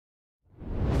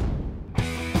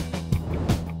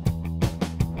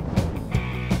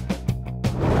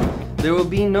There will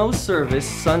be no service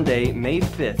Sunday, May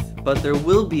 5th, but there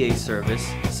will be a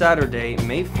service Saturday,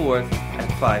 May 4th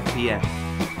at 5 p.m.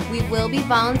 We will be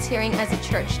volunteering as a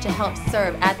church to help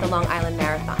serve at the Long Island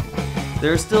Marathon.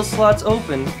 There are still slots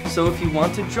open, so if you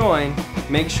want to join,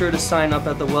 make sure to sign up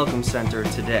at the Welcome Center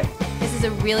today. This is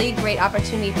a really great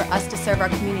opportunity for us to serve our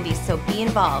community, so be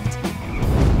involved.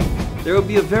 There will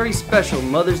be a very special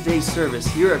Mother's Day service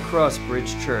here at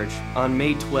Crossbridge Church on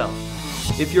May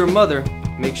 12th. If you're a mother,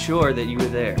 make sure that you are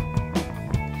there.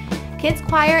 Kids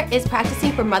Choir is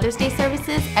practicing for Mother's Day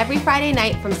services every Friday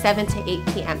night from 7 to 8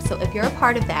 p.m. So if you're a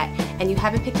part of that and you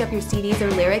haven't picked up your CDs or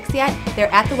lyrics yet,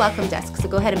 they're at the welcome desk, so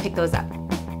go ahead and pick those up.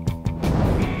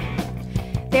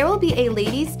 There will be a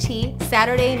ladies' tea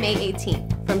Saturday, May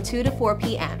 18th from 2 to 4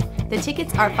 p.m. The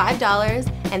tickets are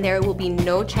 $5 and there will be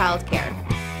no childcare.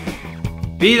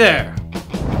 Be there!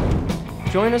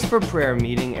 Join us for prayer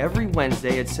meeting every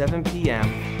Wednesday at 7 p.m.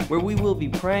 where we will be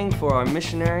praying for our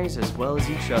missionaries as well as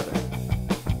each other.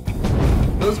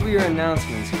 Those were your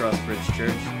announcements, Crossbridge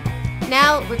Church.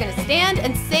 Now we're going to stand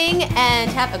and sing and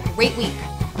have a great week.